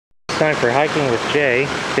Time for hiking with Jay,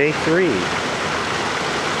 day 3.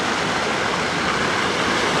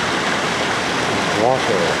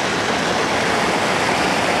 Water.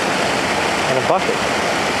 And a bucket.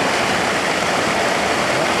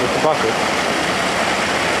 With the bucket.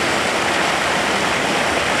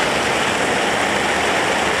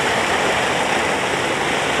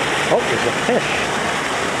 Oh, there's a fish.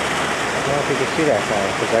 I don't know if you can see that now,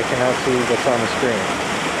 because I cannot see what's on the screen.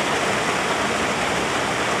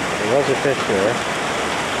 There was a fish there.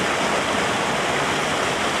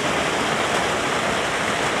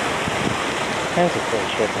 There's a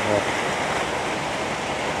fish up in here.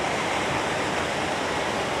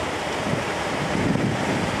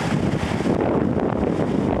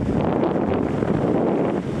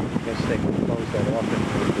 I guess they can close that off if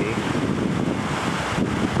need be.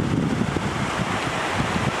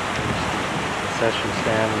 Concession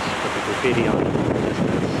stands with the graffiti on it in the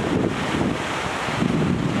distance.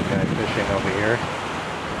 A guy fishing over here.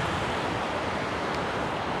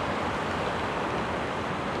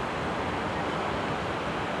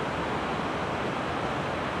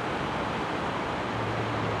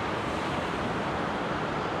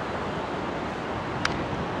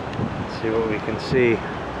 Let's see what we can see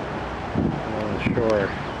on the shore.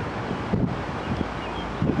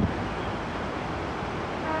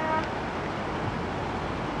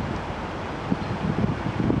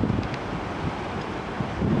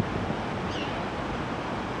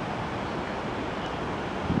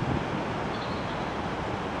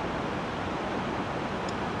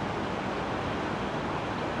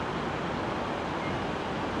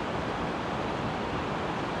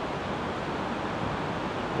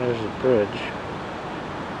 There's a bridge.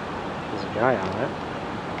 There's a guy on it.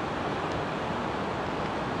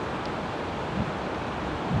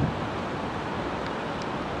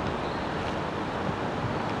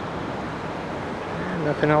 And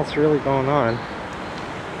nothing else really going on.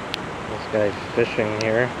 This guy's fishing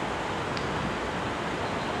here.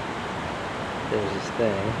 There's his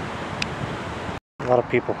thing. A lot of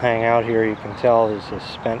people hang out here. You can tell there's a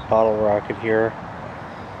spent bottle rocket here.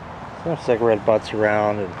 Some cigarette butts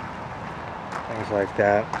around and things like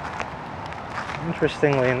that.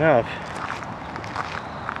 Interestingly enough,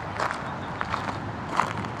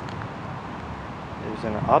 there's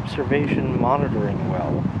an observation monitoring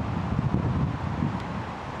well.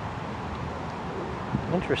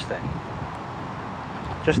 Interesting.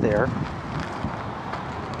 Just there.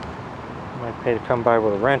 Might pay to come by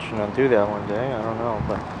with a wrench and undo that one day. I don't know,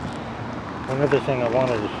 but another thing I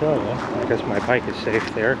wanted to show you, I guess my bike is safe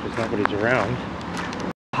there because nobody's around.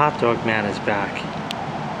 The hot dog man is back.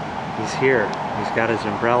 He's here. He's got his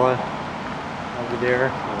umbrella over there,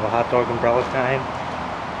 the hot dog umbrella kind.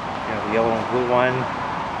 You know, the yellow and blue one.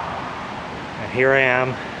 And here I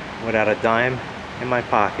am without a dime in my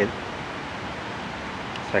pocket,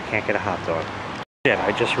 so I can't get a hot dog. Shit,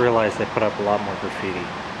 I just realized they put up a lot more graffiti.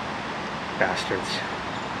 Bastards.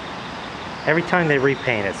 Every time they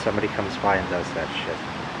repaint it, somebody comes by and does that shit.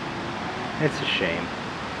 It's a shame.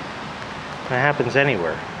 It happens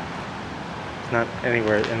anywhere. It's not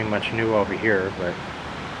anywhere any much new over here, but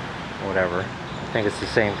whatever. I think it's the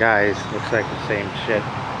same guys. Looks like the same shit.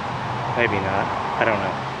 Maybe not. I don't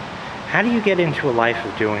know. How do you get into a life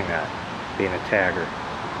of doing that? Being a tagger?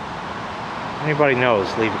 Anybody knows,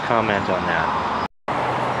 leave a comment on that.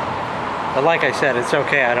 But like I said, it's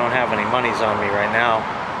okay. I don't have any monies on me right now,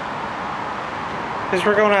 because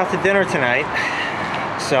we're going out to dinner tonight,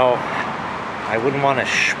 so I wouldn't want to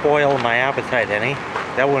spoil my appetite any.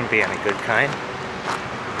 That wouldn't be any good kind.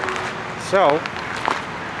 So,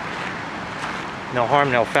 no harm,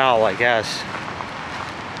 no foul, I guess.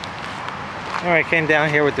 Alright, came down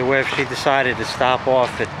here with the wife. She decided to stop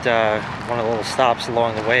off at one of the little stops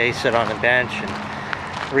along the way, sit on the bench,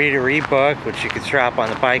 and read her e-book, which you could strap on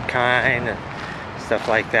the bike kind, and stuff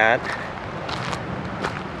like that.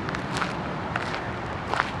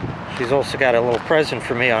 She's also got a little present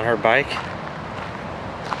for me on her bike.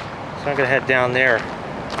 So I'm going to head down there,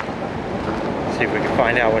 see if we can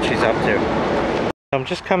find out what she's up to. I'm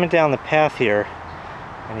just coming down the path here,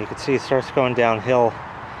 and you can see it starts going downhill,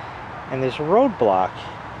 and there's a roadblock.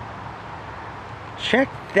 Check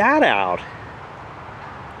that out.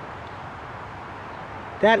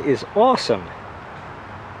 That is awesome.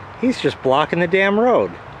 He's just blocking the damn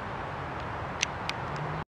road.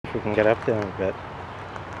 If we can get up there a bit.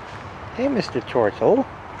 Hey, Mr. Turtle.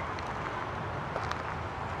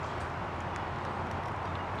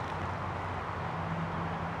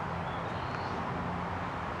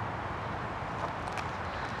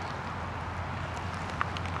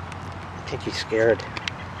 I think he's scared.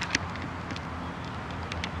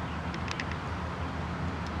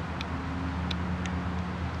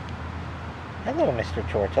 Hello, Mr.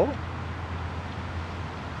 Turtle.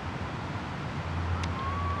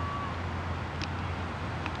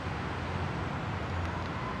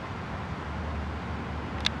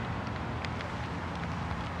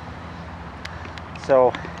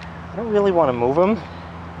 So, I don't really want to move him.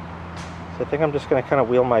 So I think I'm just going to kind of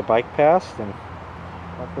wheel my bike past, and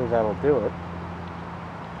hopefully that'll do it.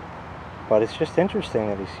 But it's just interesting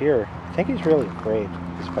that he's here. I think he's really afraid.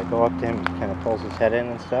 Just if I go up to him, he kind of pulls his head in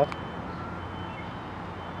and stuff.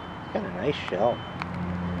 He's got a nice shell.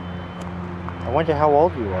 I wonder how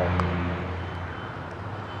old you are.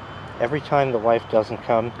 Every time the wife doesn't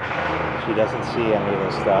come, she doesn't see any of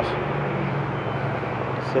this stuff.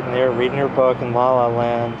 Sitting there reading her book in La La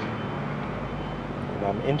Land, and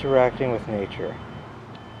I'm interacting with nature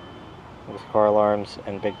with car alarms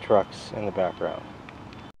and big trucks in the background.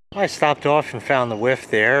 I stopped off and found the whiff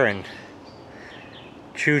there and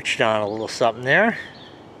chooched on a little something there,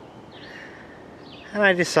 and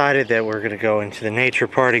I decided that we're going to go into the nature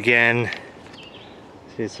part again.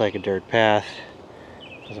 See, it's like a dirt path.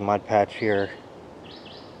 There's a mud patch here,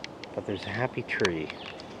 but there's a happy tree.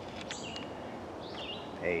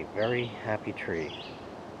 A very happy tree.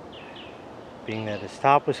 Being that his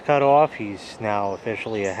top was cut off, he's now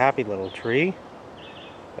officially a happy little tree.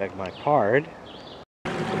 Beg my pardon.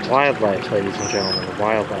 Wildlife, ladies and gentlemen, the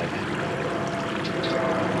wildlife.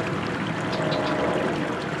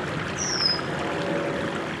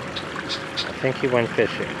 I think he went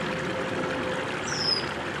fishing.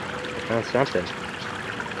 Found something.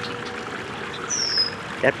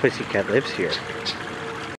 That pussycat lives here.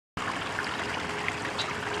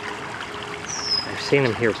 I've seen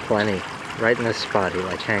him here plenty. Right in this spot, he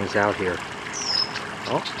like hangs out here.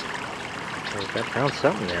 Oh, I found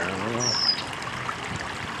something there, I don't know.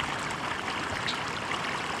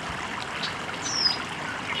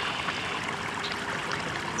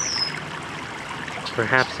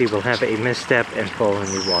 Perhaps he will have a misstep and fall in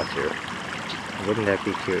the water. Wouldn't that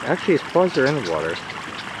be cute? Actually, his paws are in the water.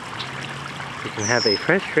 He can have a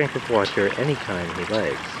fresh drink of water anytime he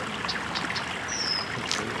likes.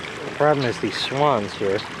 The problem is these swans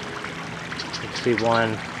here. You can see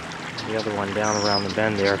one, the other one down around the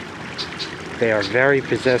bend there. They are very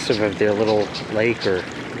possessive of their little lake, or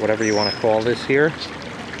whatever you want to call this here.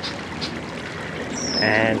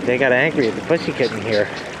 And they got angry at the pussy kitten here,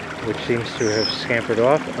 which seems to have scampered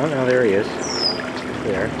off. Oh no, there he is.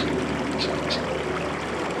 There.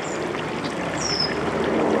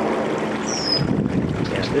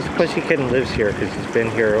 Yeah, this pussy kitten lives here because he's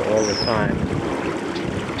been here all the time.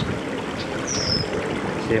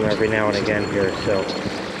 See him every now and again here, so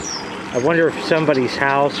I wonder if somebody's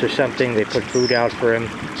house or something, they put food out for him,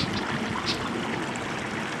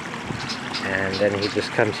 and then he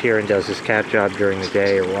just comes here and does his cat job during the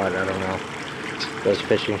day or what, I don't know. Goes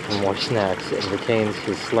fishing for more snacks and retains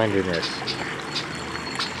his slenderness.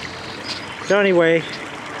 So anyway,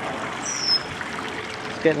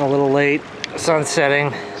 it's getting a little late, the sun's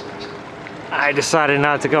setting. I decided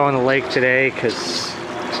not to go in the lake today because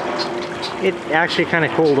it actually kind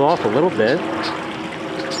of cooled off a little bit.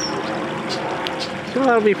 So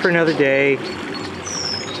that'll be for another day.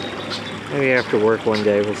 Maybe after work one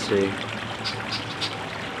day, we'll see.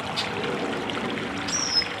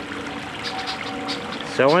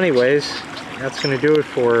 So anyways, that's going to do it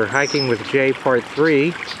for Hiking with Jay Part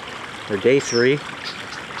 3, or Day 3.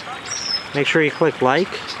 Make sure you click like,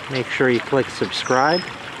 make sure you click subscribe,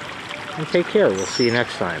 and take care. We'll see you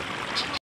next time.